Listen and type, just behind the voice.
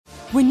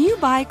When you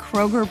buy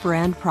Kroger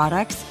brand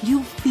products,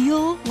 you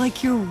feel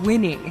like you're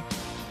winning.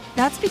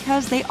 That's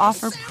because they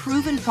offer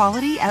proven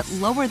quality at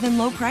lower than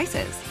low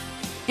prices.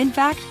 In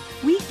fact,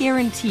 we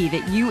guarantee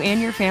that you and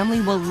your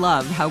family will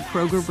love how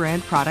Kroger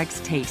brand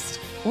products taste,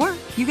 or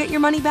you get your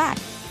money back.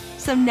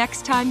 So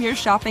next time you're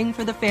shopping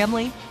for the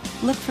family,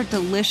 look for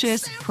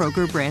delicious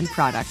Kroger brand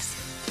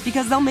products,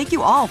 because they'll make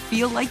you all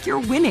feel like you're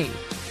winning.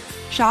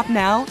 Shop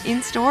now,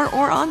 in-store,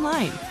 or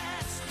online.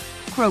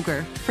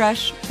 Kroger,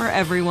 fresh for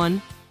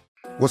everyone.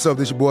 What's up,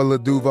 this your boy Lil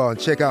Duval, and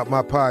check out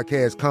my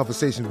podcast,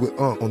 Conversations with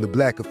Unc, on the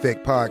Black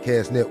Effect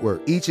Podcast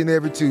Network. Each and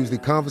every Tuesday,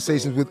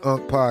 Conversations with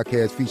Unc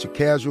podcast feature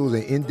casual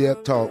and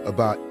in-depth talk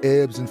about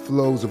ebbs and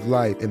flows of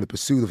life and the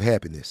pursuit of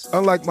happiness.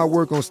 Unlike my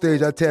work on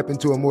stage, I tap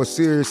into a more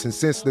serious and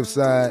sensitive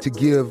side to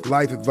give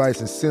life advice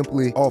and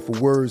simply offer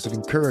words of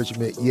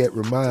encouragement, yet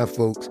remind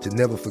folks to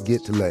never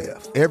forget to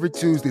laugh. Every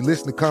Tuesday,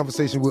 listen to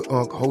Conversation with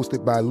Unc,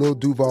 hosted by Lil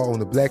Duval on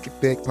the Black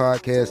Effect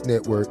Podcast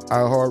Network,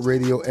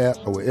 iHeartRadio app,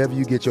 or wherever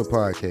you get your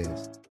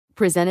podcasts.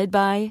 Presented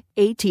by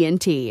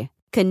AT&T.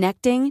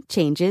 Connecting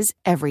changes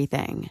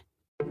everything.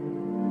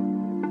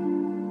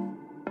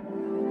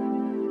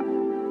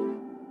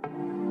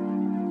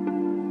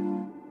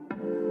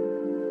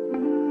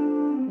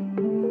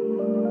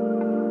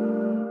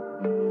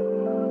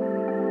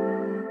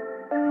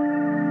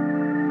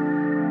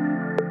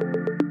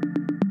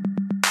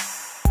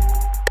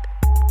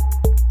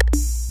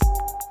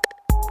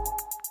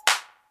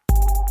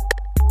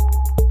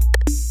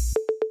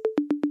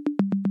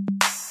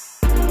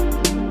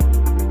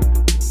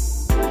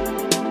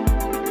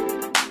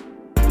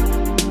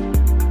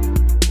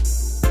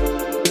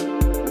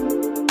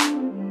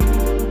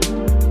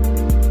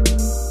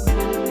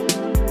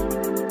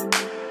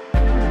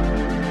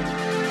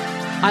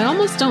 I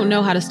almost don't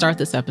know how to start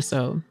this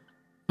episode.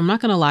 I'm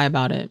not going to lie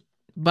about it,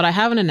 but I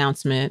have an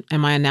announcement,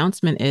 and my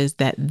announcement is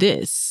that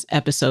this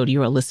episode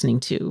you are listening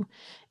to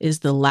is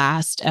the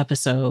last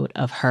episode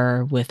of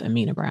Her with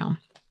Amina Brown.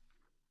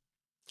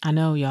 I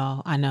know,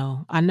 y'all. I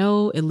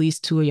know at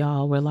least two of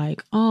y'all were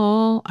like,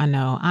 oh, I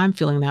know. I'm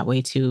feeling that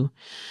way too.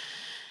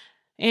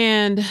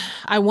 And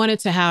I wanted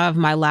to have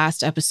my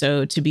last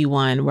episode to be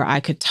one where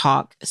I could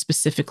talk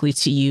specifically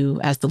to you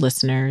as the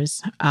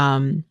listeners.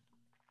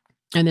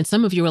 And then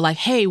some of you were like,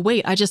 hey,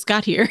 wait, I just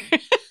got here.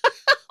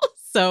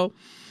 So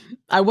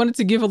I wanted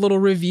to give a little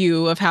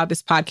review of how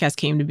this podcast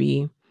came to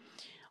be,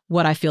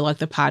 what I feel like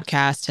the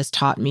podcast has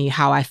taught me,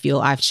 how I feel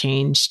I've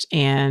changed,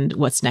 and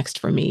what's next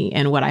for me,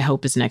 and what I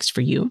hope is next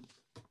for you.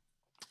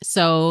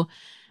 So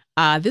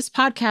this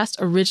podcast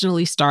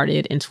originally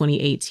started in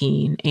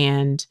 2018,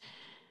 and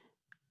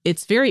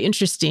it's very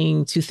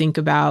interesting to think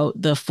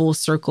about the full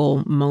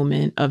circle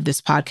moment of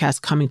this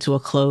podcast coming to a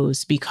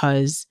close,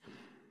 because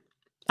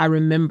I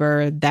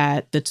remember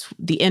that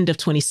the end of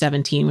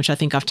 2017, which I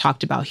think I've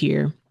talked about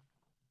here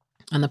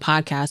on the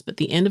podcast, but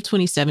the end of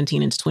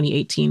 2017 into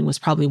 2018 was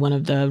probably one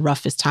of the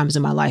roughest times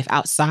in my life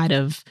outside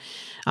of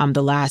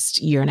the last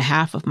year and a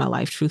half of my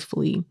life,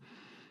 truthfully.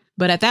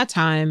 But at that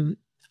time,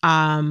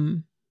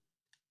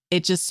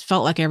 it just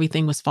felt like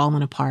everything was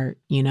falling apart.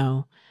 You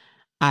know,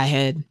 I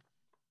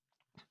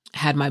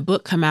had my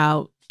book come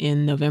out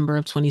in November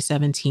of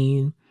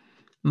 2017.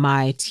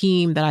 My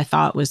team that I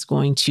thought was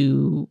going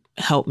to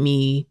help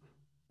me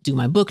do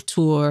my book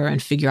tour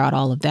and figure out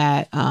all of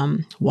that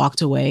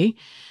walked away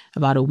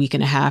about a week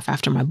and a half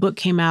after my book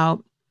came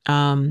out.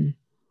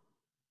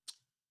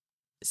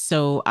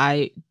 So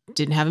I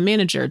didn't have a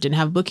manager, didn't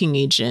have a booking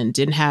agent,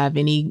 didn't have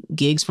any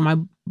gigs for my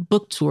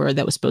book tour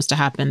that was supposed to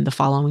happen the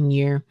following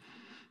year.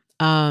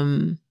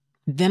 Then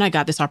I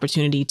got this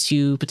opportunity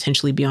to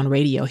potentially be on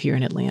radio here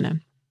in Atlanta.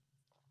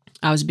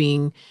 I was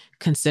being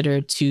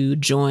considered to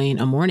join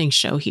a morning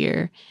show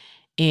here,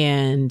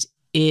 and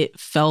it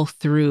fell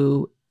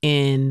through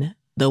in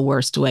the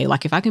worst way.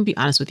 Like, if I can be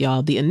honest with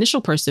y'all, the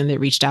initial person that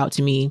reached out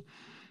to me,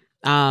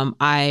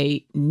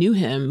 I knew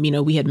him, you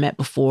know, we had met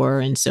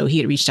before. And so he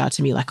had reached out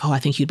to me like, oh, I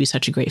think you'd be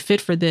such a great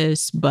fit for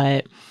this,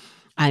 but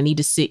I need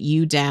to sit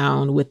you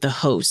down with the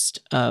host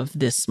of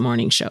this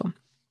morning show.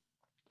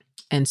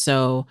 And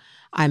so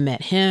I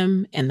met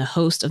him and the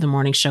host of the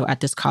morning show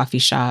at this coffee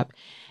shop,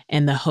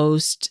 and the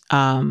host,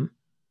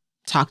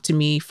 talked to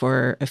me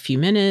for a few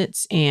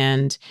minutes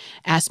and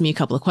asked me a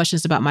couple of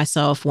questions about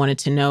myself, wanted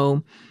to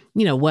know,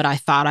 you know, what I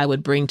thought I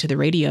would bring to the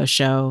radio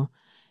show.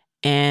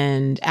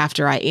 And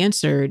after I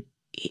answered,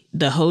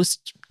 the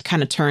host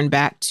kind of turned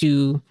back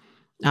to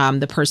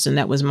the person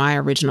that was my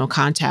original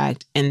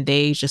contact, and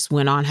they just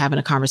went on having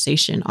a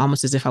conversation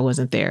almost as if I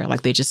wasn't there.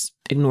 Like, they just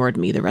ignored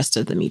me the rest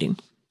of the meeting.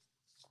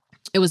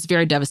 It was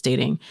very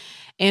devastating.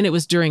 And it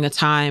was during a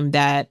time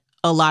that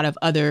a lot of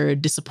other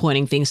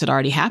disappointing things had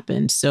already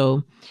happened.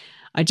 So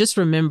I just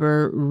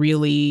remember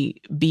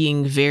really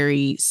being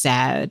very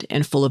sad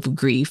and full of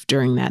grief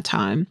during that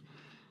time.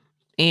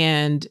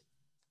 And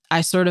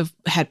I sort of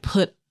had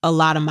put a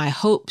lot of my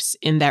hopes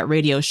in that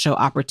radio show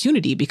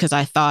opportunity, because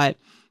I thought,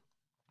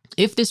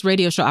 if this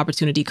radio show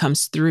opportunity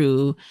comes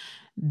through,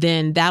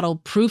 then that'll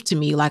prove to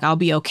me like I'll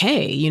be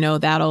okay. You know,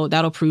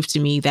 that'll prove to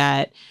me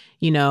that,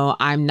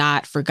 I'm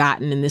not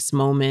forgotten in this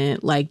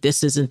moment. Like,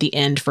 this isn't the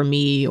end for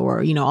me,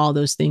 or, all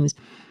those things.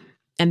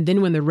 And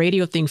then when the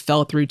radio thing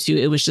fell through too,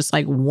 it was just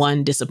like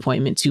one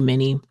disappointment too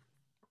many.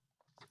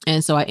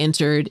 And so I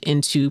entered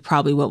into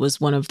probably what was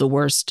one of the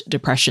worst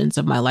depressions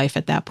of my life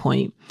at that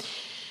point.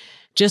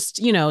 Just,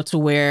 to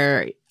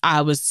where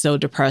I was so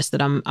depressed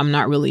that I'm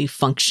not really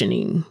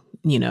functioning,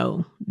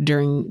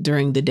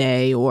 during the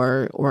day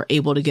or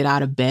able to get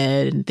out of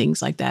bed and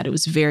things like that. It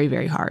was very,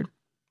 very hard.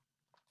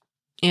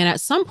 And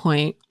at some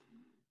point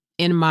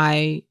in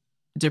my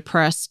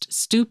depressed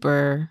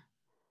stupor,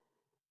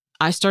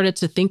 I started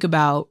to think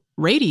about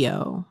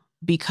radio,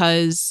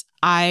 because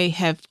I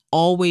have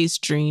always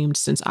dreamed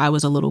since I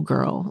was a little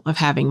girl of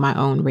having my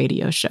own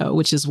radio show,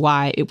 which is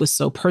why it was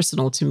so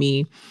personal to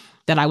me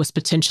that I was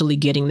potentially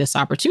getting this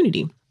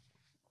opportunity.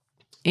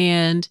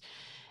 And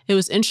it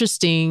was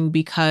interesting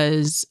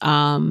because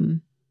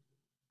once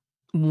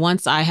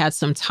I had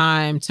some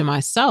time to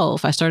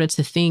myself, I started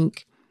to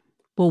think,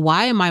 well,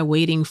 why am I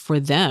waiting for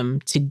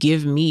them to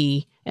give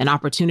me an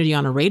opportunity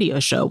on a radio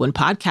show when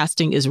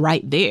podcasting is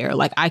right there?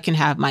 Like, I can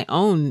have my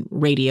own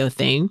radio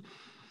thing.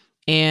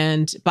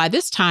 And by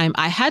this time,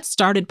 I had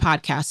started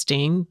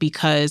podcasting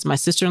because my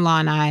sister-in-law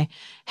and I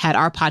had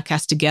our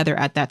podcast together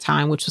at that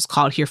time, which was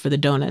called Here for the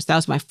Donuts. That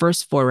was my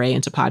first foray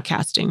into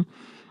podcasting.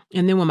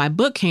 And then when my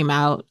book came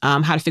out,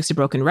 How to Fix a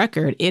Broken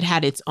Record, it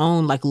had its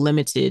own like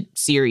limited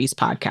series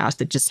podcast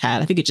that just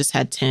had, I think it just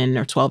had 10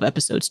 or 12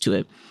 episodes to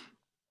it.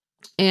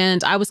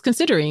 And I was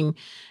considering,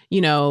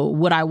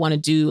 would I want to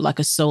do like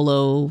a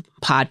solo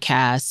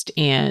podcast?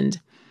 And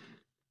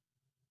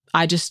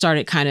I just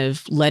started kind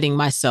of letting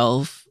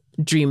myself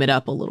dream it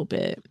up a little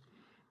bit.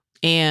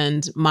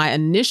 And my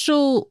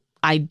initial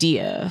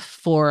idea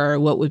for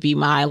what would be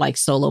my like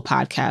solo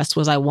podcast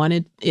was I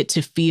wanted it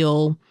to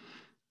feel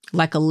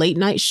like a late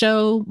night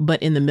show,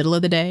 but in the middle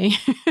of the day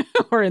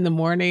or in the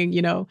morning.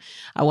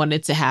 I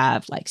wanted to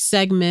have like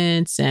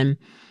segments, and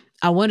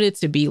I wanted it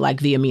to be like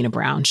the Amina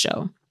Brown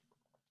show.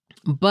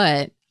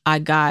 But I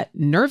got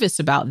nervous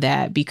about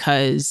that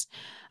because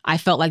I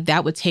felt like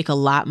that would take a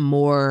lot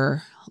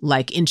more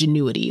like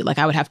ingenuity. Like,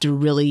 I would have to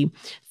really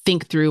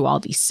think through all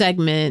these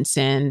segments,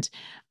 and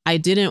I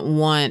didn't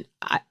want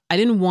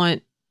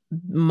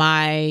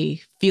my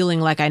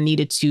feeling like I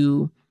needed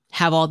to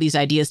have all these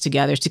ideas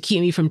together to keep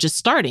me from just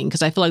starting.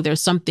 Because I feel like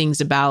there's some things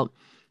about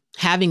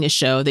having a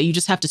show that you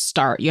just have to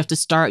start. You have to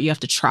start, you have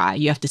to try,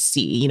 you have to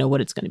see,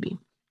 what it's going to be.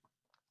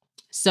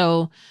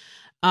 So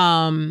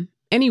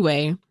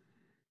anyway,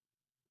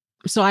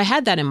 so I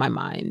had that in my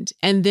mind.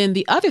 And then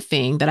the other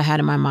thing that I had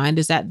in my mind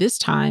is at this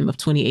time of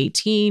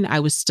 2018, I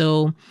was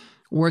still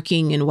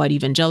working in white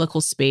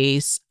evangelical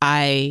space.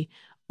 I,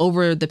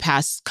 over the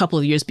past couple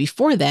of years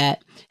before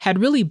that, had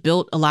really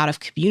built a lot of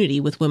community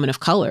with women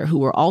of color who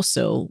were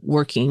also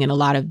working in a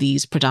lot of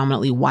these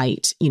predominantly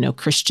white,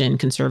 Christian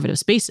conservative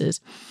spaces.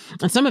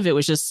 And some of it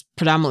was just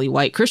predominantly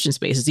white Christian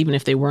spaces, even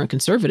if they weren't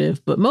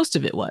conservative, but most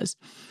of it was.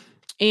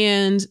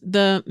 And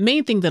the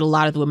main thing that a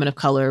lot of the women of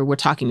color were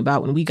talking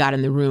about when we got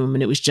in the room,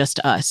 and it was just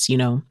us,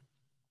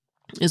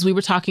 is we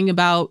were talking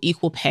about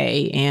equal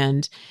pay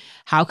and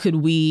how could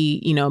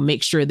we,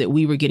 make sure that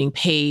we were getting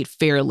paid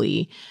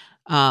fairly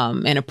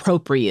and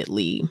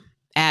appropriately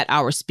at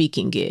our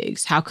speaking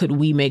gigs. How could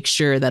we make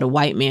sure that a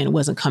white man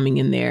wasn't coming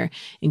in there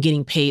and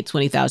getting paid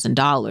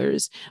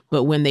 $20,000,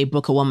 but when they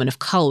book a woman of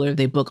color,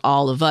 they book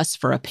all of us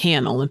for a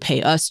panel and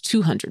pay us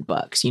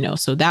 $200,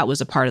 So that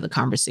was a part of the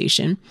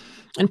conversation.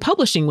 And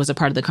publishing was a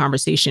part of the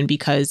conversation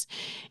because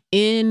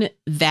in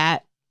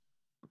that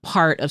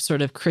part of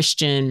sort of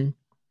Christian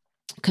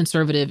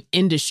conservative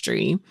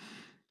industry,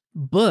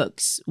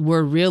 books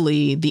were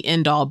really the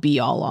end all be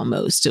all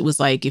almost. It was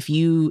like if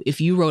you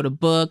wrote a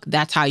book,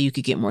 that's how you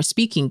could get more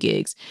speaking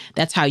gigs.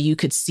 That's how you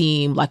could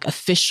seem like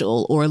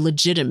official or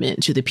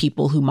legitimate to the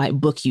people who might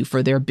book you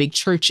for their big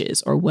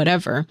churches or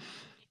whatever.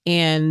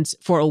 And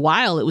for a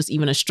while, it was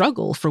even a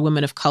struggle for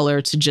women of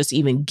color to just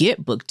even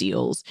get book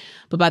deals.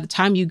 But by the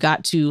time you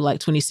got to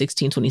like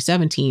 2016,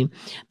 2017,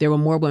 there were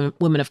more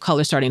women of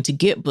color starting to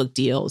get book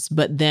deals.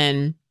 But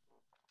then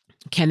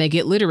can they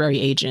get literary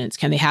agents?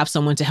 Can they have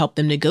someone to help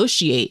them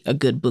negotiate a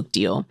good book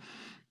deal?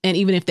 And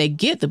even if they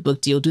get the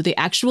book deal, do they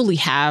actually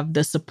have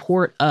the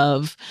support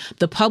of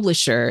the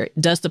publisher?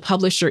 Does the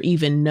publisher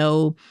even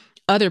know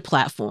other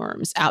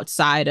platforms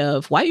outside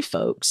of white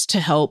folks to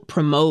help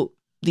promote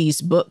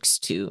these books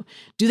to?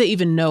 Do they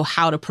even know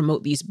how to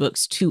promote these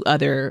books to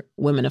other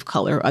women of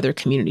color, other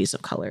communities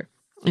of color?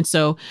 And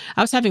so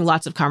I was having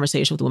lots of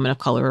conversation with women of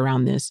color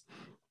around this.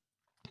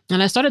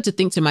 And I started to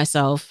think to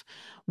myself,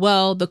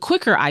 well, the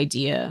quicker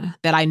idea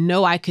that I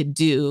know I could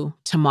do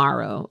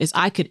tomorrow is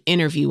I could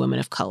interview women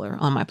of color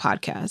on my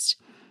podcast.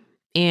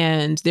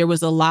 And there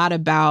was a lot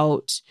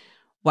about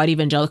white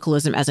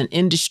evangelicalism as an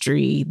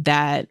industry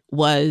that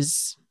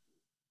was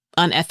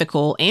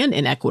unethical and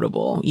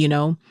inequitable,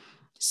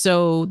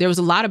 So there was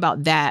a lot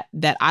about that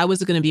I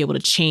was going to be able to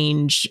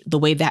change the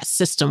way that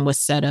system was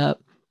set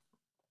up.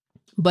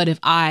 But if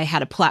I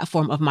had a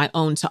platform of my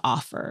own to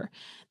offer,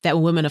 that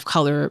women of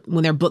color,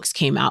 when their books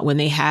came out, when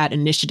they had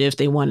initiatives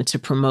they wanted to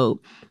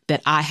promote,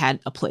 that I had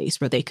a place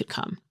where they could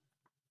come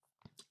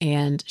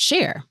and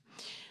share.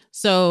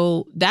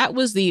 So that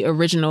was the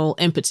original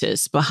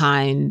impetus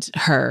behind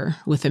Her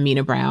with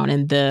Amina Brown.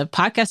 And the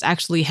podcast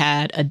actually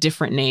had a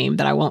different name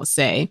that I won't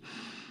say.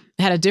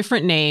 It had a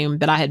different name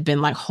that I had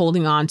been like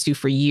holding on to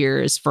for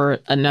years for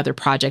another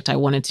project I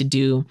wanted to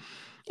do.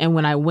 And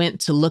when I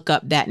went to look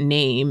up that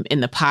name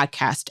in the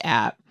podcast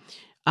app,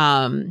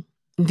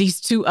 these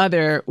two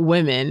other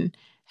women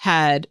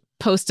had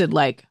posted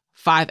like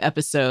 5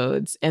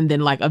 episodes and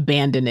then like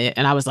abandoned it.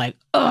 And I was like,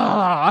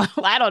 oh,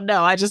 I don't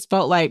know. I just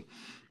felt like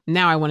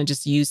now I want to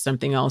just use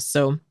something else.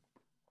 So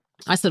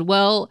I said,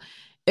 well,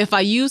 if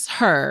I use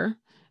Her,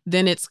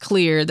 then it's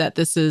clear that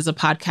this is a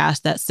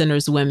podcast that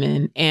centers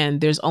women,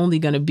 and there's only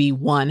going to be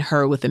one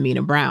Her with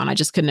Amina Brown. I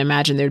just couldn't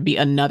imagine there'd be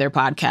another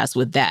podcast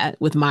with that,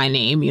 with my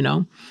name, you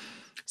know?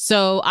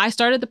 So I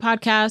started the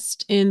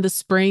podcast in the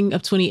spring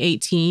of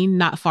 2018,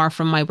 not far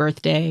from my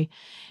birthday.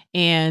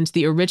 And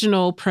the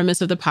original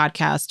premise of the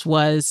podcast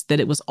was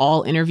that it was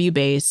all interview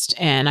based,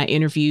 and I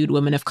interviewed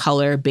women of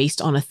color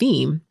based on a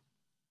theme.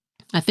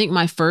 I think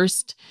my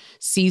first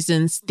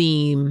season's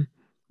theme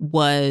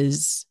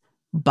was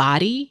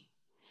body.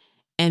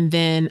 And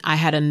then I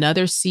had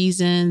another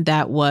season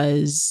that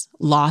was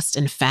lost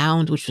and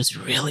found, which was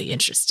really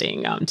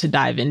interesting to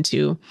dive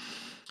into.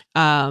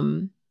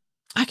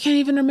 I can't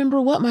even remember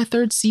what my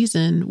third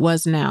season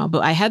was now,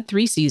 but I had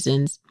 3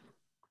 seasons.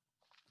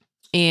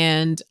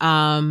 And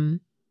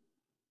I'm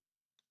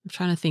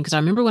trying to think, because I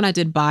remember when I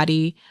did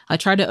body, I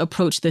tried to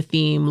approach the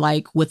theme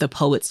like with a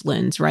poet's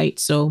lens, right?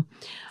 So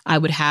I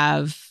would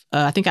have,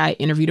 I think I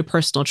interviewed a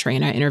personal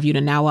trainer. I interviewed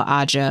Anawa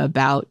Aja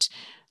about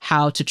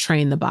how to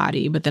train the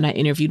body. But then I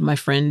interviewed my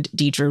friend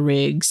Deidre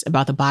Riggs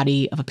about the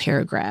body of a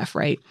paragraph,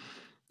 right?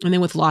 And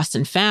then with Lost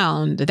and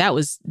Found, that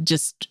was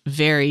just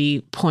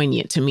very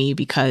poignant to me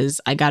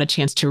because I got a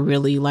chance to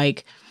really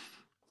like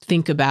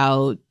think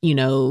about, you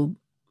know,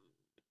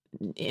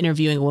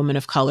 interviewing a woman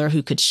of color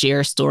who could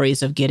share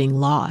stories of getting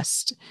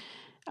lost,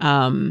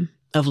 of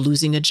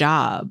losing a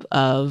job,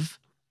 of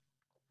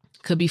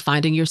could be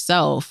finding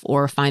yourself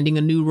or finding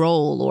a new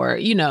role or,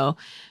 you know,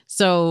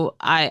 so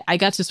I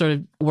got to sort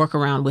of work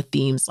around with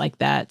themes like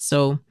that.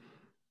 So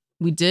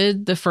we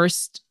did the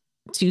first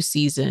 2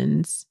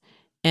 seasons,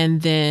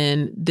 and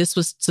then this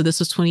was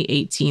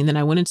 2018. Then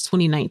I went into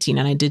 2019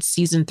 and I did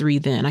season 3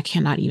 then. I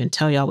cannot even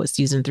tell y'all what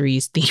season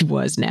 3's theme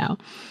was now.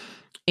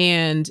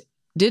 And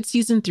did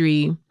season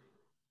 3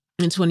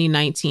 in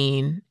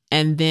 2019.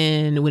 And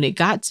then when it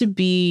got to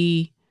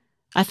be,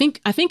 I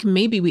think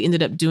maybe we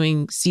ended up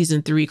doing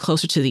season 3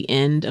 closer to the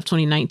end of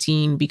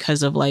 2019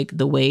 because of like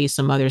the way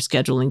some other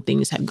scheduling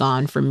things had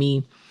gone for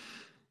me.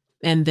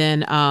 And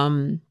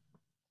then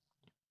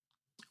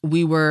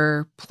we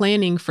were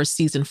planning for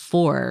season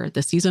 4.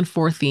 The season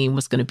 4 theme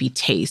was going to be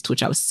taste,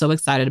 which I was so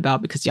excited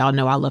about because y'all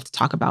know I love to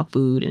talk about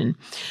food. And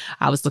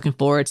I was looking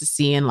forward to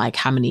seeing like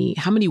how many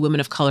women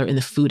of color in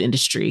the food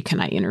industry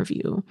can I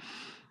interview?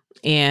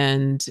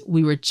 And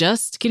we were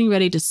just getting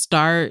ready to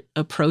start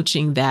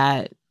approaching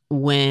that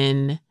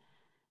when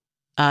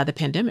the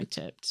pandemic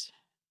tipped.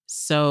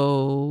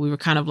 So we were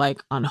kind of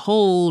like on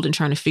hold and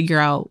trying to figure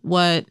out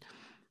what.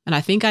 And I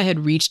think I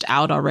had reached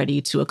out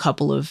already to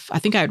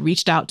I had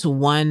reached out to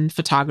one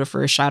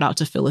photographer, shout out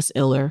to Phyllis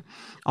Iller,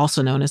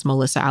 also known as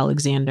Melissa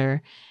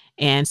Alexander.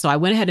 And so I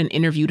went ahead and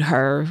interviewed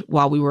her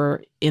while we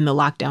were in the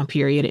lockdown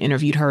period,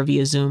 interviewed her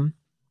via Zoom.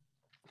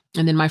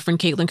 And then my friend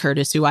Caitlin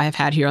Curtis, who I have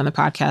had here on the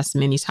podcast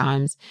many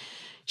times,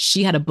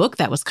 she had a book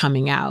that was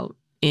coming out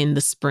in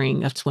the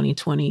spring of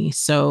 2020.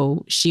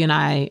 So she and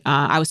I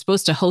was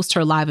supposed to host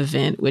her live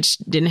event, which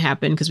didn't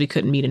happen because we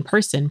couldn't meet in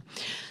person.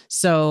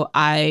 So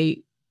I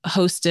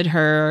hosted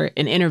her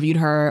and interviewed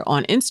her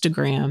on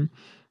Instagram.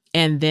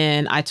 And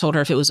then I told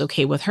her if it was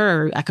okay with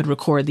her, I could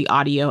record the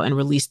audio and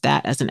release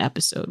that as an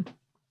episode.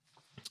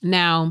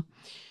 Now,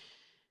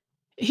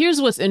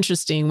 here's what's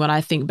interesting when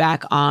I think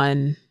back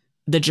on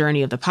the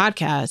journey of the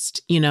podcast.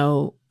 You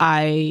know,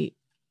 I'll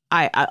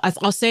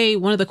say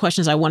one of the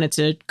questions I wanted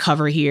to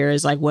cover here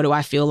is like, what do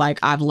I feel like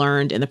I've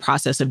learned in the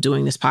process of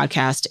doing this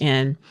podcast?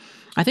 And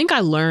I think I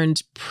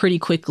learned pretty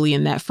quickly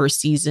in that first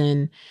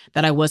season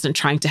that I wasn't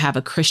trying to have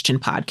a Christian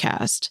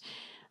podcast.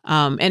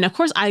 And of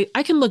course, I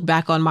can look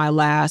back on my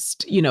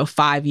last,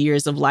 5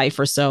 years of life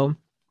or so,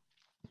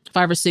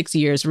 5 or 6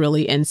 years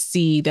really, and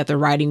see that the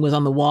writing was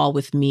on the wall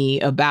with me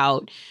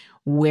about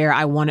where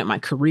I wanted my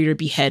career to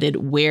be headed,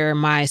 where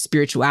my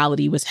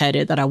spirituality was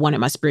headed, that I wanted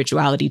my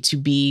spirituality to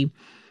be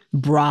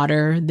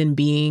broader than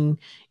being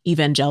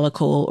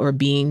evangelical or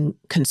being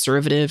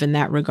conservative in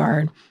that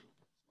regard.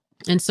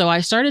 And so I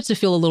started to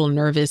feel a little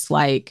nervous,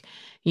 like,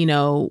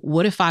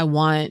 what if I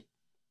want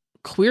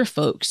queer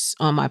folks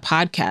on my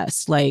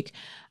podcast? Like,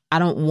 I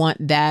don't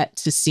want that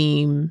to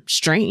seem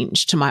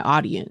strange to my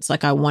audience.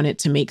 Like, I want it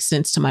to make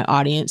sense to my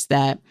audience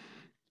that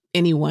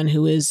anyone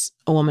who is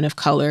a woman of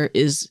color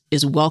is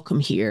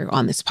welcome here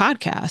on this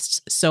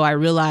podcast. So I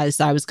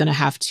realized I was going to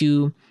have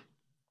to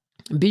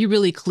be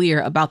really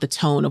clear about the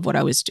tone of what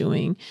I was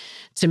doing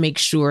to make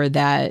sure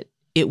that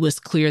it was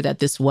clear that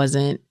this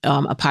wasn't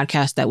a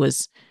podcast that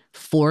was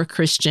for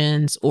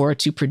Christians or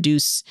to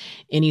produce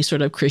any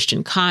sort of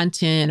Christian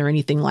content or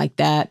anything like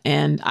that.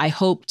 And I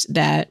hoped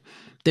that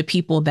the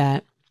people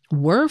that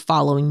were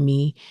following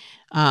me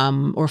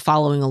or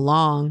following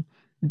along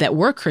that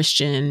were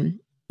Christian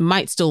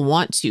might still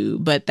want to,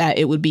 but that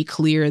it would be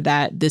clear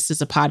that this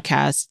is a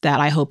podcast that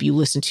I hope you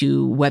listen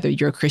to, whether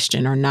you're a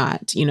Christian or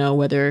not,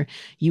 whether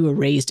you were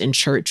raised in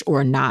church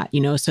or not,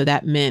 so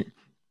that meant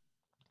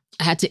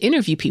I had to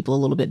interview people a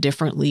little bit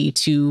differently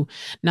to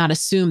not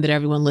assume that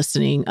everyone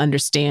listening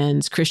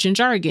understands Christian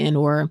jargon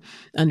or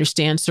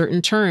understands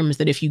certain terms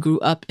that if you grew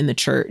up in the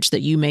church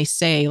that you may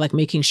say, like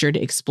making sure to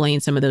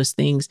explain some of those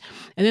things.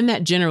 And then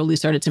that generally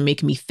started to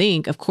make me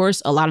think, of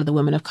course, a lot of the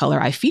women of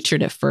color I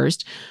featured at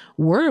first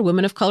were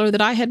women of color that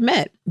I had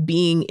met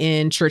being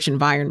in church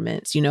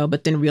environments,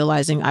 but then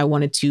realizing I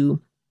wanted to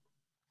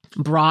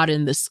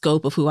broaden the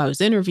scope of who I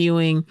was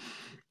interviewing.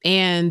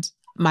 And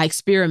my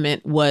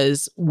experiment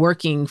was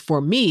working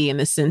for me in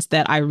the sense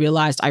that I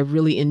realized I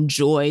really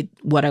enjoyed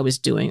what I was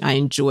doing. I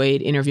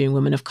enjoyed interviewing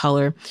women of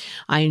color.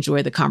 I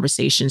enjoyed the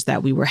conversations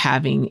that we were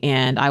having,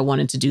 and I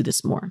wanted to do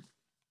this more.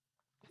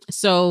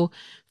 So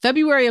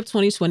February of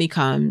 2020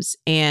 comes,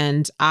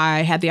 and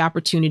I had the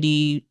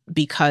opportunity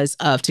because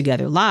of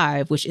Together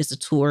Live, which is a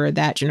tour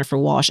that Jennifer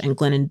Walsh and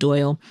Glennon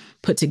Doyle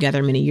put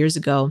together many years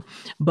ago.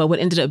 But what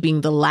ended up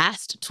being the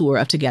last tour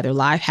of Together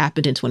Live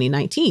happened in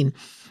 2019.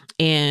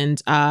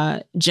 And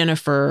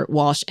Jennifer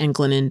Walsh and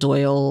Glennon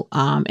Doyle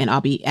and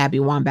Abby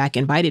Wambach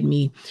invited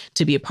me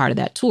to be a part of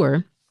that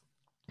tour.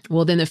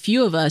 Well, then the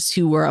few of us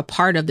who were a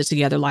part of the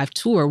Together Live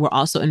tour were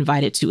also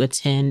invited to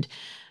attend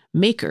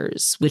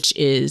Makers, which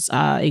is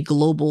a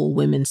global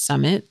women's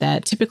summit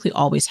that typically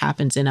always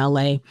happens in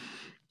LA.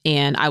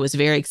 And I was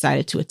very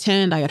excited to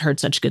attend. I had heard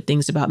such good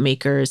things about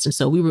Makers. And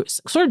so we were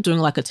sort of doing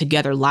like a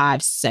Together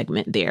Live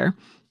segment there.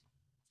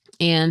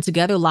 And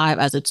Together Live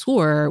as a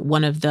tour,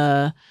 one of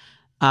the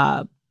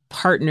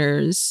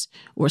partners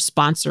or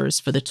sponsors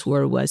for the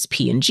tour was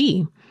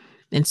P&G.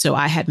 And so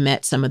I had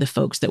met some of the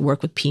folks that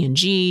work with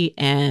P&G,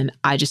 and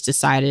I just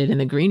decided in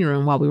the green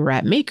room while we were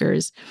at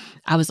Makers,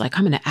 I was like,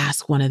 I'm going to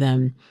ask one of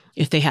them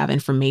if they have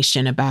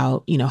information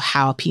about,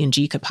 how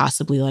P&G could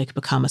possibly like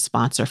become a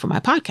sponsor for my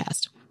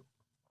podcast.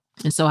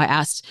 And so I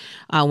asked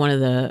one of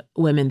the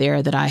women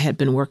there that I had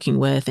been working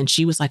with, and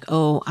she was like,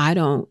 oh, I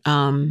don't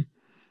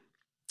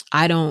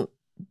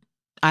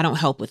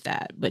help with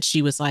that. But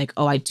she was like,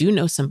 oh, I do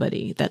know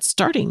somebody that's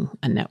starting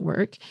a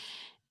network.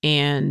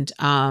 And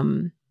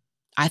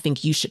I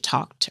think you should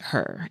talk to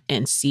her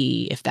and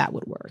see if that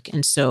would work.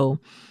 And so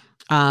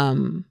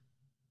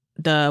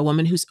the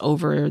woman who's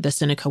over the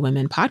Seneca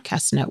Women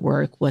Podcast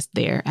Network was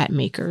there at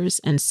Makers.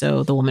 And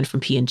so the woman from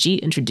P&G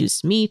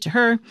introduced me to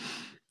her.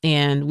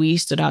 And we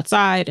stood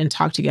outside and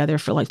talked together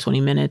for like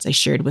 20 minutes. I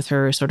shared with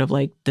her sort of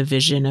like the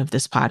vision of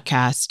this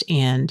podcast.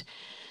 And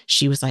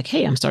she was like,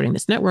 hey, I'm starting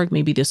this network.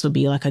 Maybe this will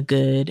be like a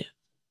good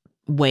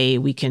way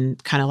we can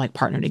kind of like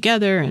partner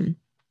together.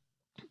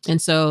 And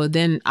so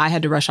then I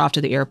had to rush off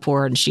to the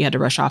airport and she had to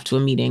rush off to a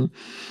meeting.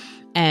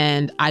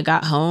 And I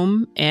got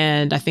home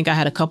and I think I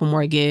had a couple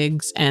more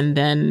gigs. And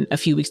then a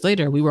few weeks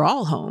later, we were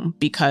all home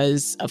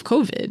because of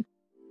COVID.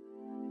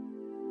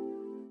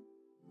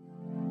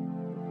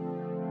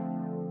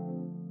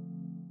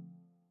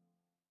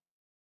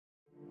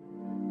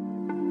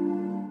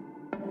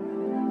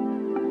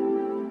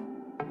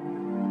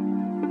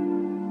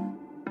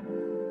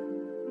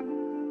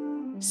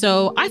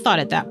 So I thought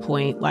at that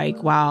point,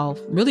 like, wow,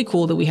 really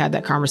cool that we had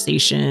that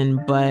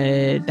conversation,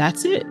 but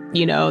that's it.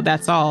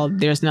 That's all.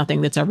 There's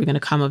nothing that's ever going to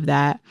come of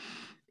that.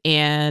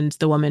 And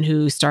the woman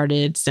who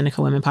started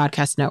Seneca Women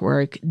Podcast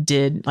Network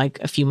did like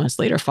a few months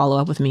later follow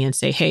up with me and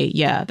say, hey,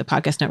 yeah, the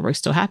podcast network's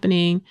still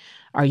happening.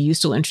 Are you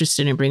still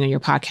interested in bringing your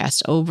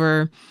podcast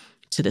over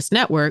to this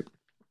network?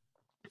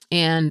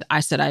 And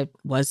I said I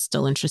was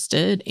still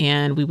interested.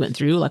 And we went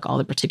through like all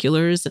the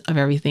particulars of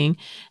everything.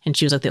 And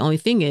she was like, the only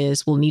thing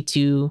is we'll need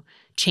to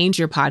change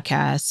your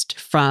podcast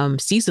from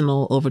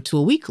seasonal over to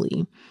a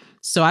weekly.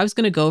 So I was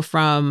going to go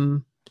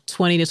from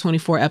 20 to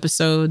 24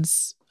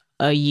 episodes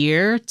a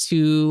year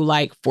to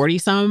like 40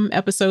 some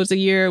episodes a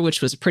year,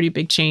 which was a pretty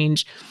big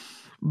change.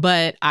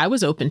 But I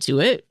was open to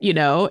it,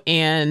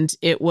 and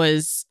it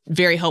was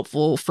very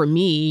helpful for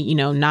me,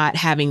 not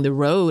having the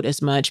road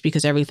as much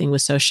because everything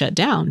was so shut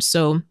down.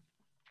 So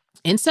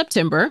in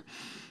September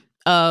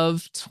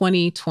of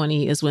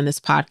 2020 is when this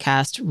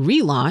podcast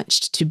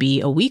relaunched to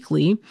be a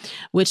weekly,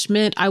 which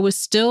meant I was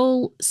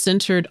still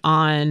centered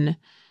on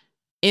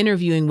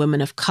interviewing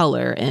women of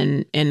color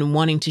and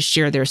wanting to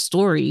share their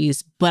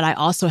stories, but I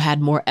also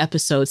had more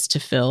episodes to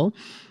fill.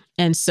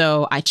 And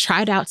so I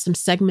tried out some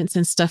segments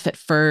and stuff at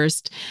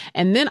first,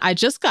 and then I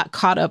just got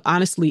caught up,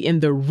 honestly,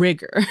 in the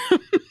rigor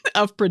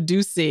of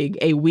producing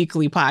a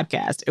weekly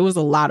podcast. It was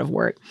a lot of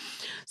work.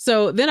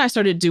 So then I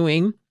started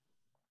doing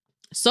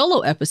solo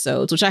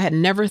episodes, which I had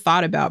never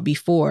thought about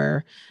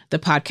before the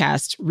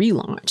podcast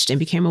relaunched and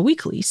became a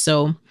weekly.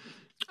 So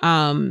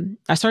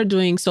I started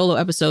doing solo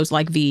episodes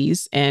like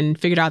these and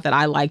figured out that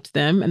I liked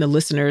them and the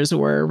listeners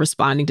were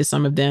responding to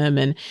some of them.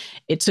 And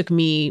it took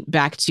me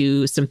back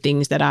to some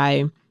things that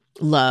I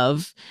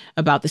love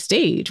about the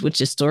stage,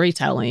 which is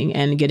storytelling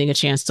and getting a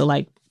chance to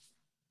like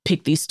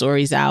pick these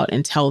stories out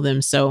and tell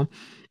them. So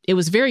it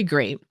was very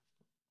great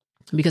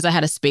because I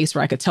had a space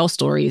where I could tell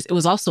stories. It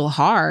was also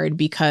hard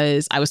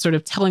because I was sort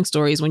of telling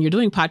stories. When you're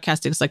doing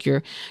podcasting, it's like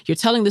you're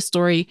telling the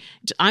story.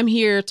 I'm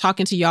here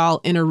talking to y'all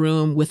in a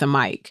room with a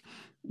mic.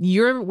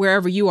 You're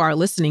wherever you are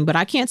listening, but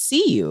I can't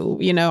see you.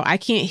 You know, I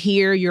can't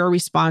hear your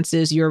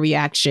responses, your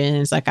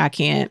reactions. Like I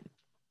can't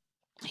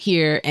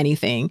hear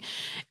anything.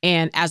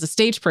 And as a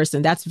stage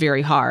person, that's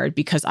very hard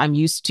because I'm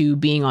used to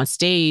being on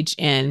stage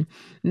and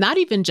not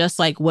even just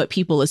like what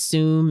people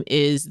assume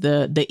is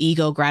the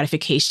ego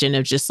gratification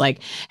of just like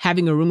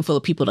having a room full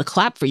of people to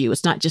clap for you.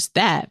 It's not just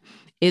that.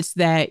 It's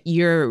that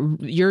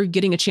you're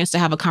getting a chance to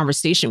have a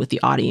conversation with the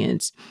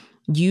audience.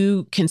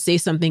 You can say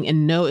something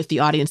and know if the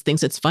audience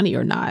thinks it's funny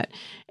or not,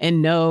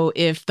 and know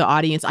if the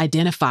audience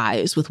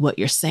identifies with what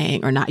you're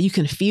saying or not. You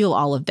can feel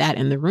all of that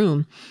in the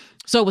room.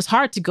 So it was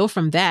hard to go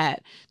from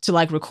that to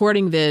like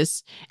recording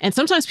this. And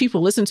sometimes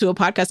people listen to a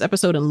podcast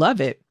episode and love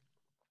it.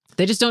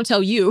 They just don't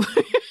tell you.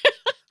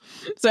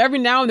 So every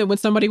now and then when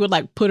somebody would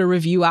like put a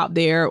review out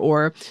there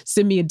or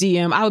send me a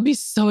DM, I would be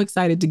so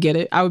excited to get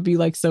it. I would be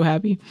like so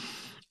happy.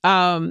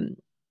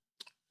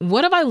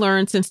 What have I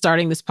learned since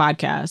starting this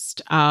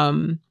podcast?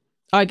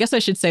 I guess I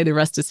should say the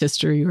rest is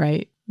history,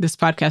 right? This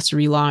podcast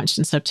relaunched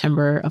in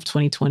September of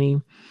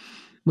 2020.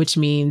 Which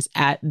means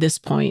at this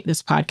point,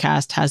 this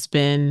podcast has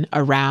been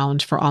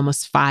around for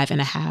almost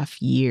 5.5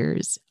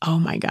 years. Oh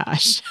my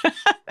gosh,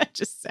 that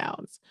just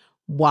sounds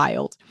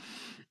wild.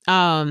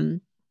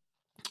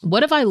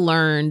 What have I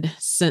learned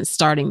since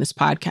starting this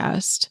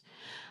podcast?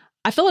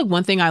 I feel like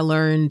one thing I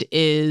learned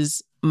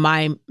is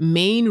my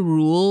main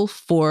rule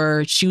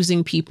for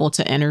choosing people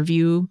to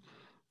interview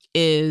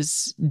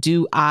is,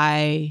 do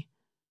I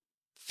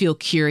feel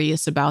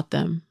curious about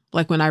them?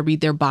 Like when I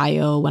read their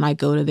bio, when I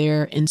go to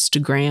their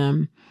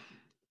Instagram,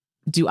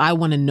 do I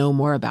want to know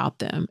more about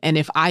them? And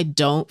if I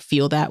don't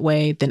feel that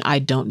way, then I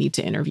don't need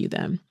to interview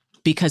them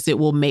because it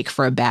will make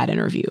for a bad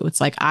interview.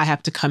 It's like I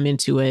have to come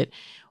into it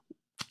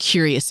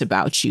curious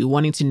about you,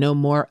 wanting to know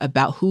more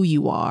about who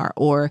you are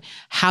or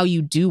how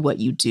you do what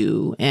you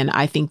do. And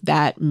I think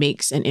that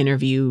makes an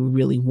interview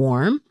really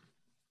warm.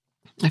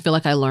 I feel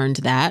like I learned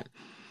that.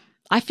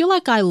 I feel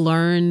like I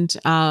learned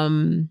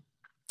how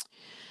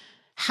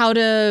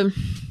to,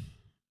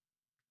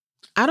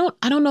 I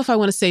don't know if I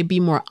want to say be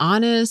more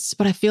honest,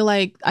 but I feel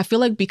like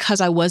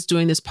because I was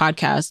doing this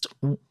podcast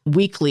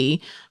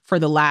weekly for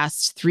the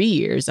last 3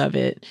 years of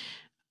it,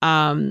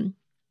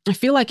 I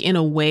feel like in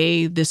a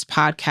way this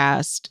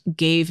podcast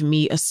gave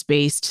me a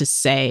space to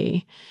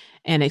say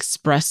and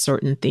express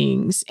certain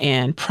things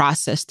and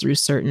process through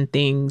certain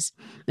things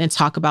and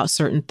talk about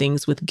certain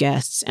things with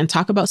guests and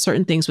talk about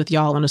certain things with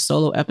y'all on a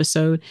solo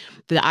episode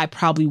that I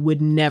probably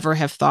would never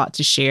have thought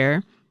to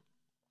share.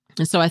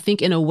 And so I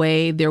think in a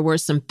way, there were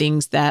some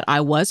things that I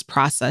was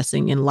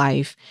processing in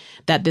life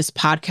that this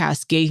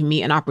podcast gave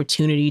me an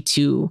opportunity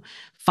to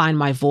find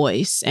my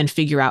voice and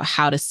figure out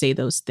how to say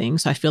those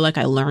things. So I feel like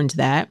I learned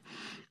that.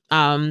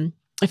 I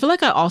feel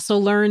like I also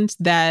learned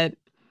that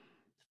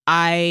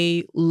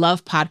I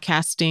love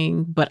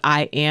podcasting, but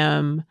I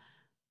am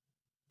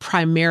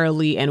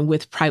primarily and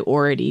with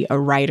priority a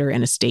writer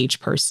and a stage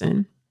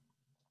person.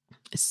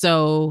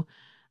 So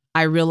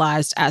I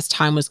realized as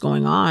time was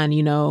going on,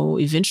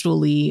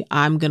 eventually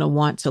I'm going to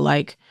want to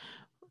like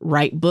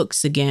write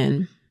books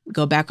again,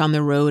 go back on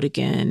the road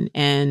again,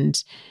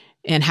 and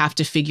have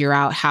to figure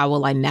out how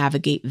will I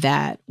navigate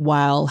that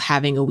while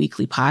having a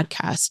weekly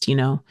podcast,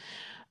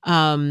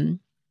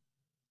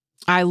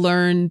 I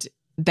learned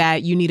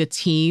that you need a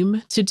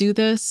team to do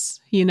this,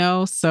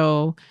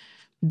 so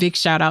big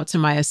shout out to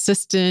my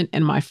assistant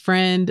and my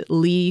friend,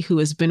 Lee, who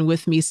has been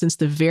with me since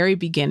the very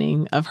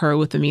beginning of Her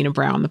with Amina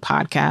Brown, the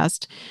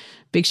podcast.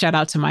 Big shout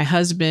out to my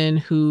husband,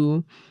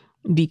 who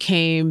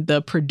became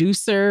the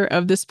producer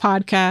of this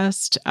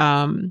podcast.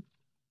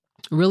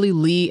 Really,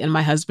 Lee and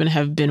my husband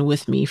have been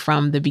with me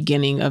from the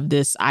beginning of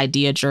this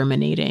idea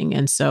germinating.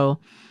 And so,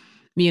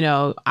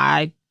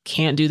 I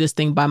can't do this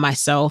thing by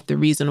myself. The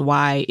reason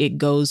why it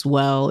goes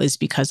well is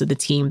because of the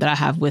team that I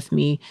have with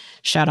me.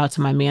 Shout out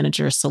to my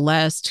manager,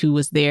 Celeste, who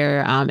was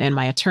there, and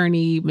my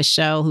attorney,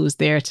 Michelle, who was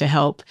there to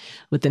help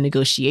with the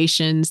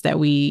negotiations that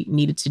we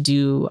needed to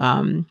do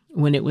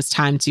when it was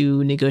time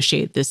to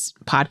negotiate this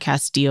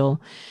podcast deal.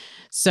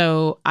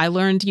 So I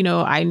learned,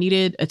 I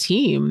needed a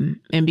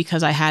team. And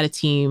because I had a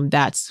team,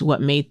 that's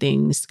what made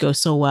things go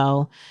so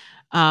well.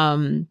 How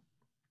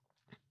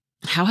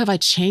have I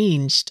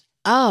changed?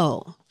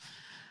 Are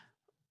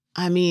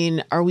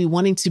we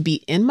wanting to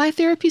be in my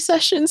therapy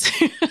sessions?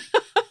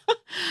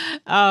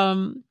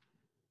 I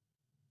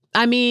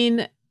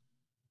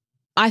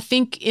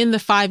think in the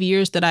 5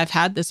 years that I've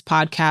had this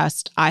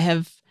podcast, I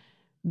have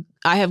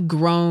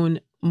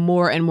grown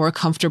more and more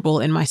comfortable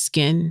in my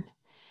skin.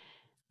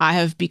 I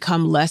have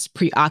become less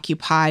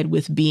preoccupied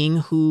with being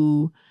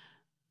who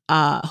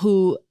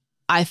who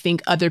I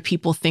think other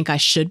people think I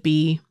should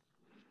be.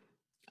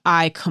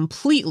 I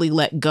completely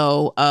let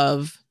go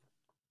of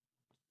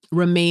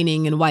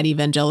remaining in white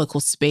evangelical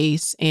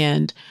space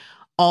and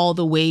all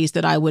the ways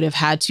that I would have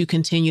had to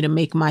continue to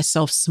make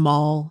myself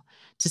small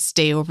to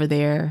stay over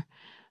there.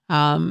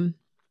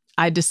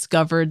 I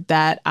discovered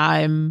that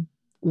I'm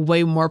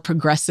way more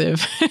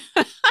progressive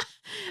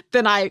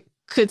than I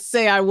could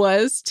say I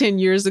was 10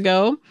 years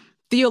ago,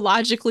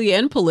 theologically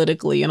and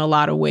politically in a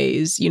lot of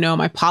ways. You know,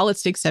 my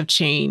politics have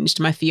changed.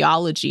 My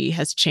theology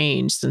has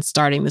changed since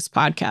starting this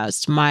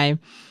podcast. My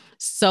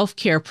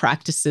self-care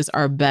practices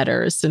are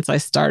better since I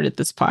started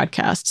this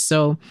podcast.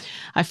 So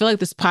I feel like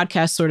this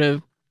podcast sort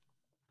of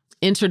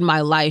entered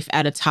my life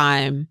at a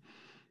time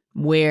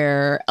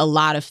where a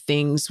lot of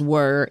things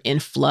were in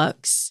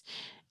flux.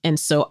 And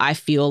so I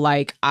feel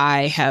like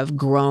I have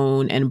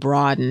grown and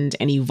broadened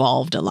and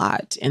evolved a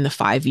lot in the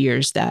 5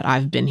 years that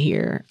I've been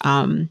here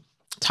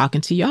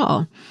talking to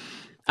y'all.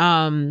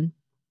 The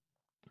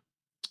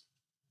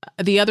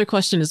other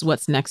question is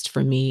what's next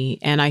for me?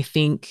 And I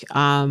think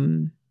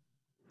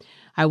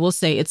I will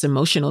say it's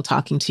emotional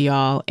talking to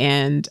y'all.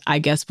 And I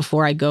guess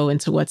before I go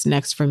into what's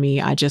next for me,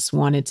 I just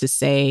wanted to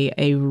say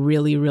a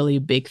really, really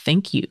big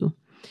thank you.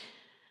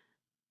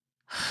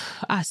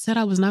 I said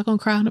I was not going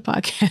to cry on the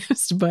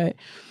podcast, but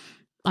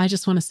I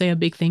just want to say a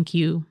big thank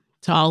you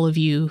to all of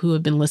you who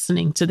have been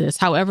listening to this,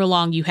 however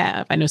long you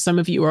have. I know some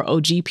of you are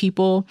OG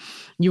people.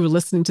 You were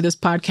listening to this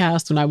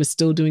podcast when I was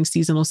still doing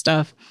seasonal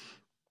stuff.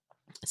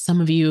 Some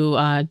of you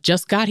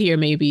just got here,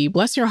 maybe.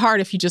 Bless your heart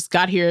if you just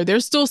got here.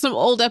 There's still some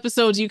old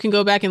episodes you can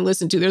go back and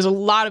listen to. There's a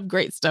lot of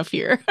great stuff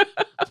here.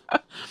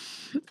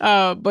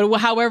 But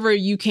however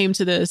you came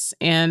to this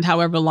and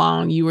however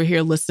long you were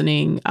here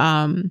listening,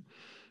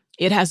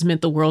 it has meant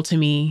the world to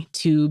me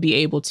to be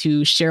able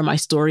to share my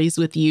stories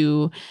with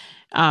you,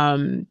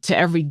 to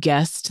every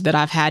guest that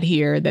I've had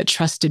here that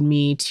trusted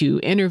me to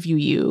interview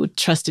you,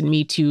 trusted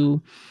me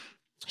to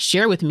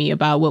share with me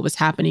about what was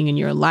happening in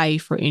your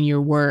life or in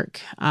your work.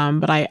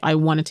 But I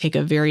want to take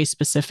a very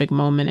specific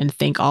moment and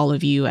thank all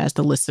of you as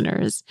the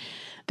listeners.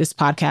 This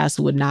podcast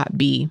would not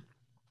be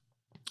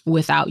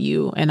without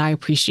you. And I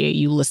appreciate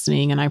you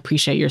listening and I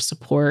appreciate your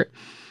support.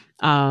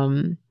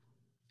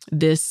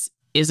 This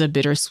is a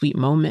bittersweet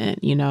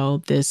moment. You know,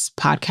 this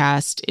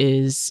podcast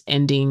is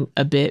ending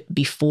a bit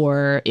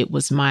before it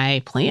was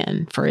my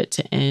plan for it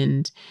to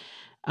end.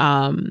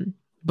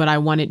 But I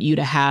wanted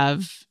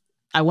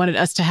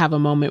us to have a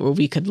moment where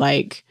we could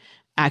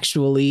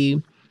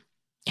actually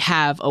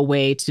have a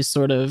way to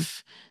sort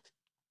of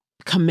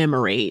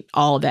commemorate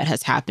all that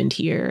has happened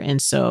here.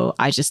 And so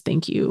I just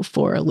thank you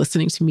for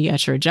listening to me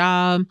at your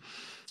job.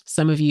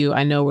 Some of you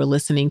I know were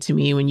listening to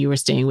me when you were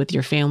staying with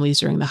your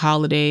families during the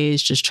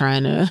holidays, just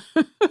trying to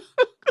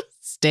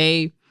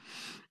stay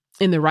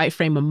in the right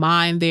frame of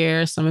mind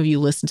there. Some of you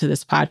listen to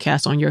this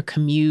podcast on your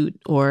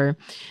commute or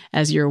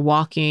as you're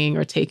walking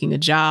or taking a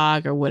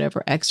jog or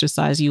whatever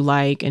exercise you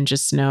like. And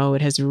just know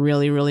it has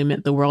really, really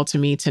meant the world to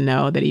me to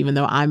know that even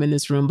though I'm in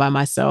this room by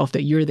myself,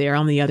 that you're there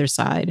on the other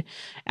side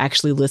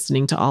actually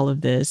listening to all of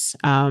this.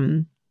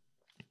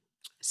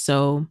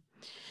 So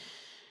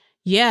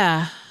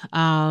yeah.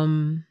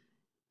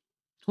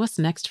 What's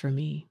next for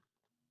me?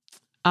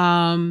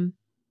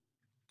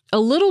 A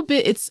little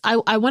bit,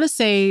 I want to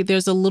say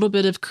there's a little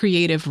bit of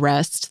creative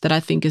rest that I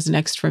think is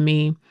next for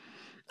me.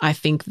 I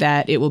think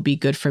that it will be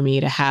good for me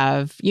to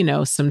have,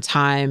 some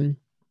time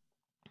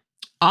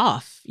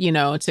off,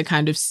 to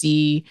kind of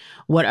see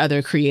what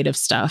other creative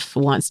stuff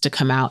wants to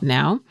come out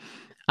now.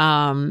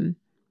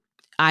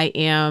 I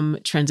am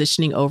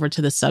transitioning over to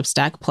the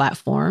Substack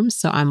platform,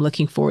 so I'm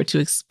looking forward to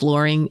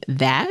exploring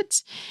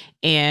that.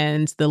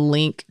 And the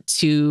link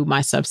to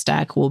my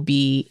Substack will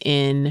be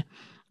in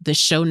the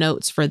show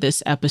notes for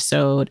this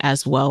episode,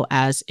 as well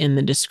as in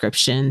the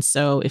description.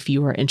 So if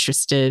you are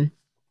interested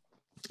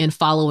in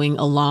following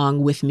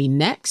along with me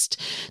next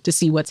to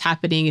see what's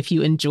happening, if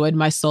you enjoyed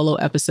my solo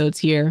episodes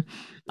here,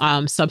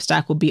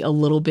 Substack will be a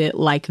little bit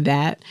like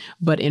that,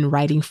 but in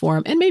writing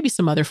form and maybe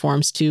some other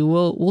forms too.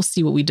 We'll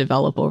see what we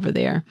develop over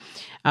there.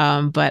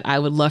 But I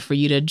would love for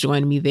you to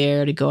join me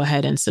there, to go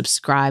ahead and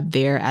subscribe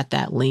there at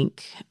that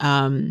link.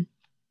 And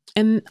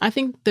I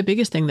think the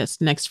biggest thing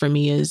that's next for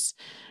me is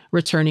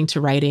returning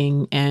to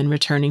writing and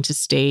returning to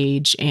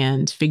stage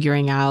and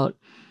figuring out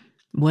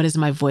what is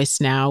my voice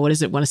now? What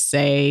does it want to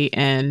say?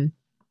 And,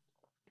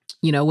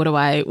 what do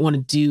I want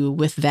to do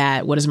with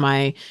that? What is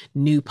my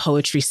new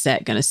poetry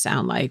set going to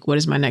sound like? What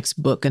is my next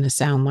book going to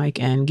sound like?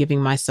 And giving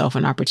myself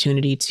an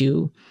opportunity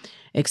to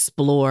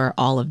explore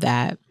all of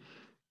that.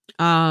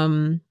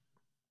 When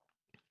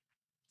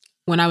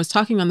I was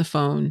talking on the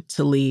phone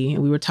to Lee,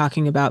 and we were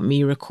talking about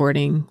me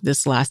recording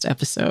this last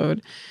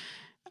episode,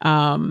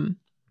 there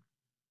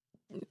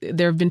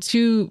have been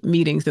 2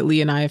 meetings that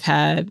Lee and I have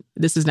had.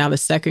 This is now the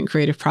second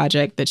creative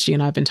project that she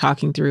and I have been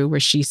talking through,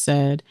 where she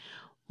said,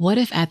 what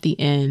if at the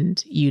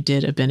end you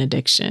did a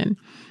benediction?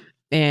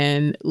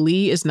 And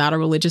Lee is not a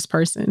religious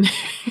person.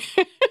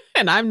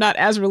 And I'm not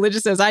as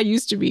religious as I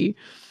used to be.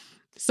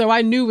 So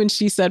I knew when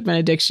she said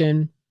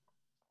benediction,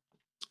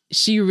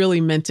 she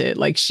really meant it.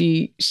 Like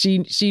she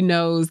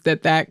knows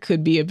that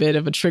could be a bit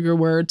of a trigger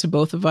word to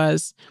both of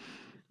us,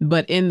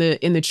 but in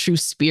the true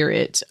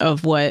spirit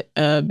of what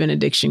a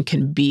benediction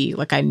can be.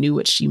 Like I knew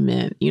what she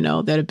meant,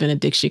 that a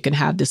benediction can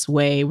have this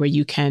way where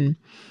you can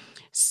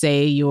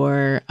say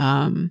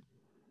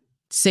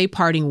say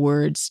parting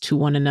words to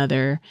one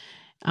another,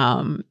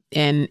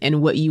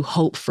 and what you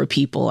hope for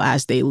people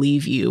as they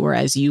leave you or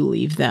as you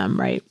leave them,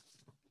 right?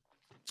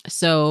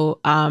 So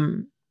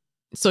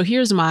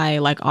here's my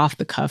like off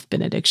the cuff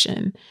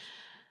benediction.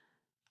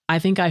 I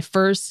think I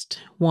first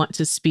want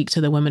to speak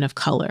to the women of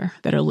color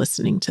that are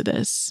listening to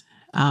this.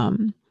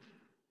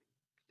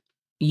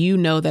 You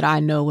know that I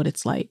know what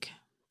it's like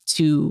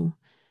to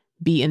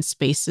be in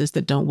spaces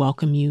that don't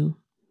welcome you,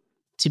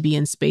 to be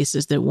in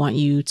spaces that want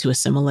you to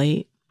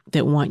assimilate,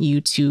 that want you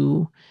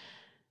to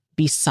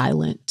be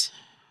silent,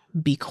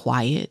 be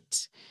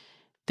quiet,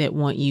 that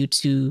want you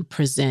to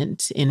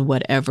present in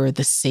whatever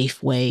the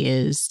safe way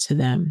is to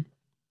them.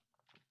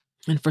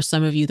 And for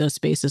some of you, those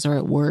spaces are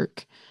at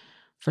work.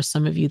 For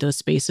some of you, those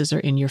spaces are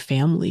in your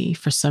family.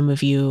 For some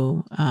of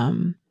you,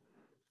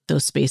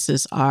 those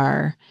spaces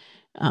are,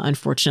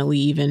 unfortunately,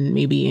 even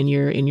maybe in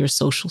your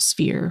social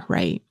sphere,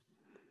 right?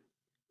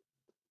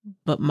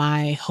 But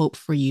my hope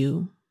for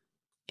you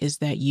is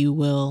that you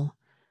will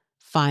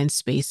find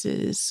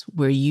spaces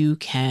where you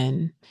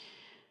can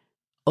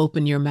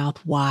open your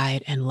mouth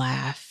wide and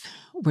laugh,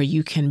 where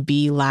you can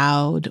be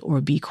loud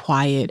or be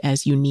quiet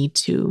as you need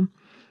to,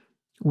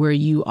 where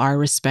you are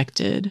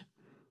respected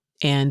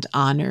and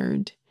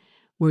honored,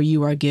 where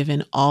you are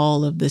given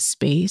all of the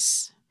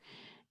space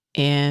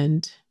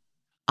and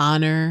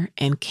honor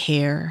and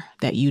care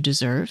that you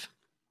deserve.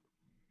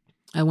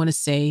 I want to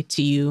say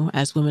to you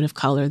as women of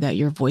color that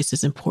your voice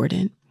is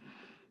important,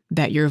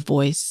 that your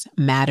voice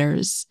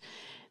matters,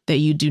 that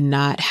you do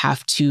not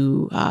have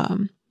to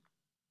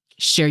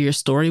share your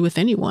story with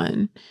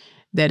anyone,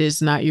 that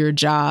is not your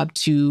job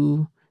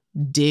to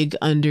dig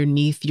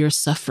underneath your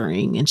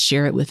suffering and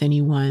share it with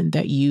anyone,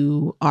 that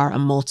you are a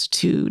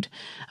multitude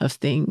of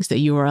things, that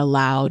you are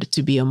allowed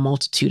to be a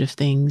multitude of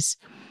things,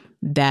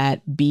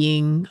 that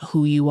being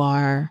who you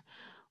are,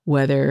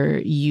 whether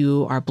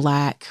you are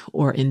Black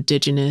or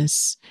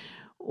Indigenous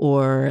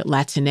or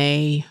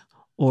Latine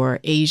or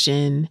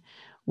Asian,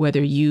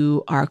 whether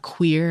you are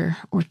queer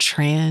or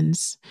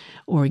trans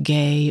or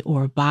gay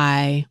or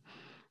bi,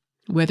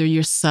 whether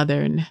you're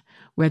Southern,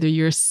 whether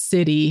you're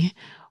city,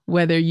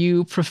 whether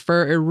you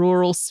prefer a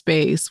rural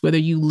space, whether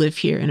you live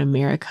here in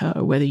America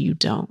or whether you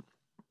don't,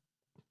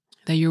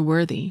 that you're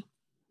worthy,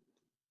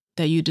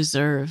 that you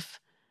deserve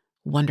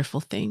wonderful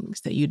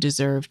things, that you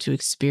deserve to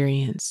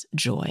experience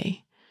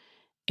joy.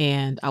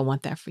 And I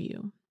want that for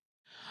you.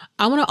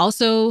 I want to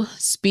also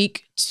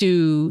speak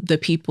to the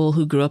people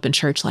who grew up in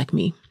church like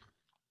me.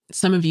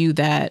 Some of you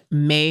that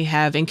may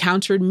have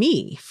encountered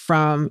me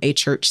from a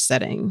church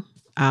setting.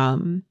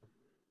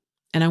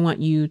 And I want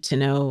you to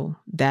know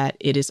that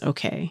it is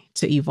okay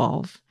to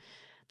evolve,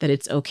 that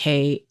it's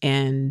okay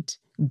and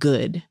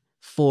good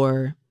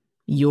for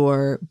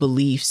your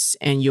beliefs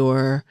and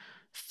your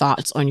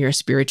thoughts on your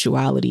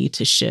spirituality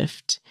to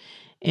shift.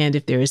 And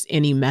if there is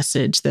any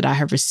message that I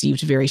have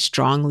received very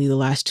strongly the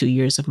last 2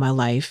 years of my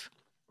life,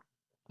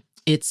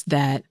 it's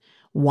that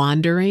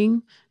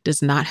wandering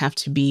does not have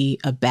to be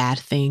a bad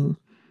thing.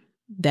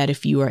 That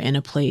if you are in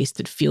a place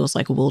that feels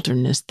like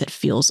wilderness, that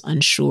feels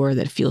unsure,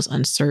 that feels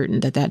uncertain,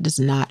 that does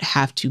not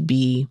have to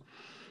be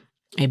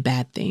a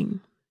bad thing.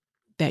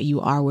 That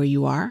you are where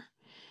you are,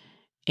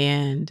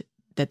 and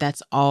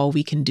that's all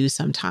we can do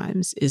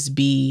sometimes is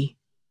be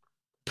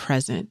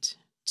present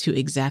to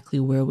exactly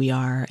where we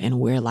are and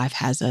where life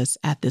has us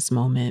at this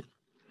moment.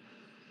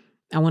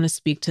 I want to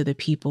speak to the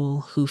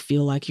people who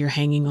feel like you're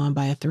hanging on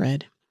by a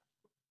thread.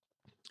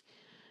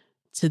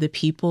 To the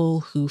people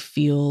who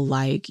feel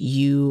like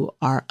you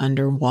are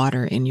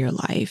underwater in your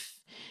life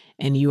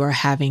and you are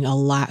having a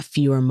lot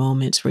fewer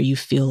moments where you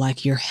feel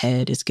like your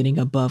head is getting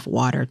above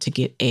water to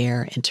get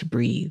air and to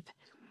breathe.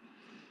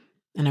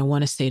 And I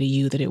want to say to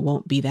you that it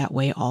won't be that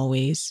way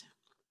always.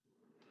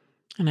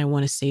 And I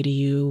want to say to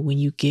you, when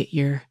you get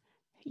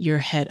your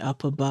head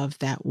up above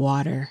that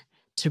water,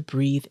 to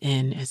breathe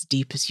in as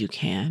deep as you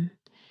can,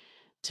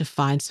 to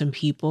find some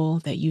people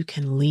that you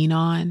can lean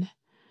on,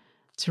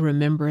 to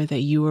remember that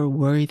you are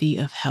worthy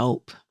of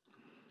help,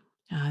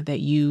 that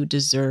you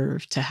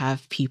deserve to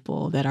have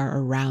people that are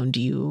around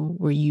you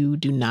where you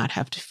do not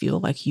have to feel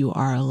like you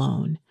are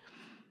alone.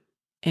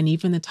 And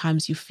even the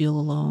times you feel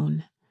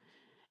alone,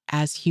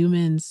 as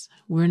humans,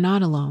 we're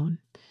not alone.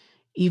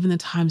 Even the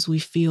times we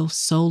feel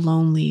so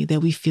lonely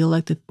that we feel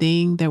like the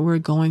thing that we're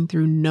going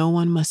through, no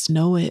one must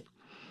know it.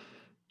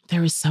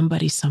 There is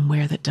somebody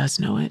somewhere that does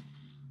know it.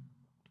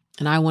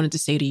 And I wanted to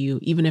say to you,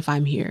 even if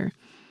I'm here,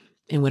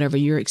 and whatever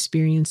you're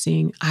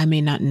experiencing, I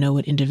may not know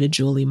it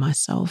individually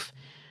myself,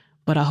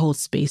 but I hold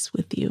space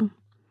with you.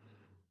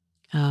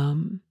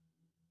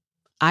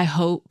 I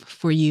hope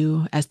for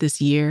you as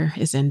this year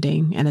is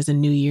ending and as a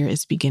new year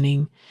is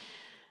beginning,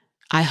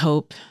 I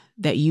hope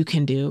that you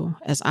can do,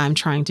 as I'm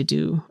trying to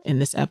do in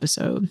this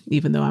episode,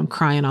 even though I'm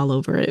crying all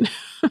over it.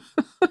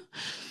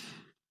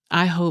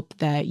 I hope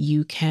that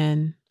you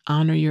can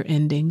honor your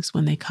endings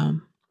when they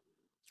come,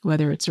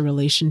 whether it's a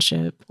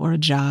relationship or a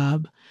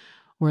job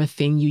or a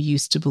thing you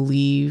used to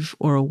believe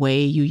or a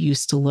way you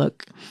used to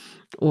look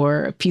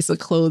or a piece of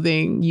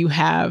clothing you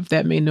have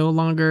that may no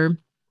longer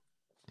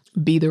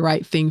be the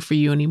right thing for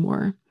you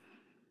anymore.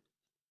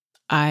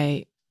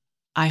 I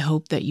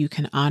hope that you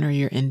can honor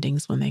your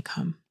endings when they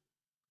come.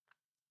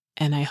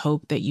 And I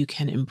hope that you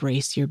can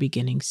embrace your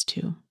beginnings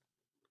too.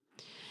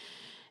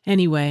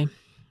 Anyway,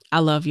 I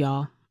love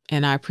y'all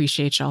and I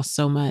appreciate y'all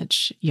so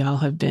much. Y'all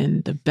have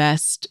been the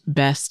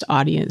best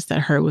audience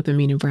that Her with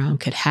Amina Brown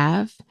could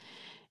have.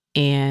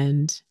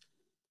 And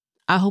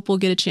I hope we'll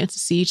get a chance to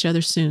see each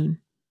other soon.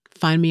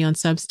 Find me on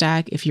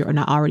Substack. If you're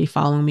not already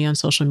following me on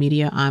social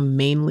media, I'm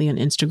mainly an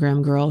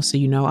Instagram girl, so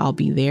you know I'll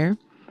be there.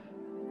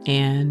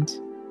 And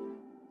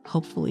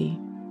hopefully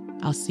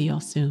I'll see y'all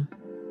soon.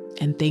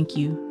 And thank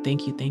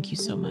you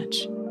so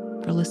much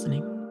for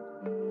listening.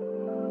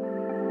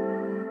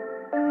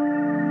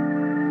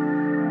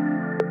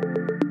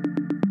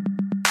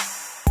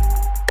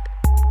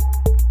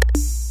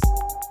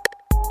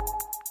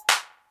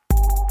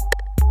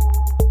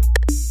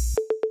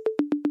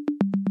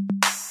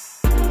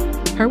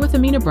 Her with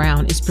Amina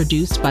Brown is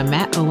produced by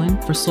Matt Owen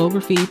for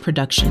Soulgraphy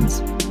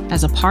Productions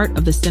as a part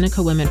of the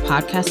Seneca Women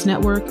Podcast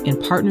Network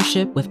in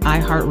partnership with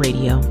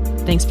iHeartRadio.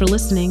 Thanks for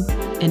listening,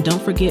 and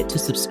don't forget to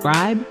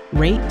subscribe,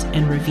 rate,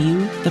 and review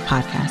the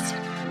podcast.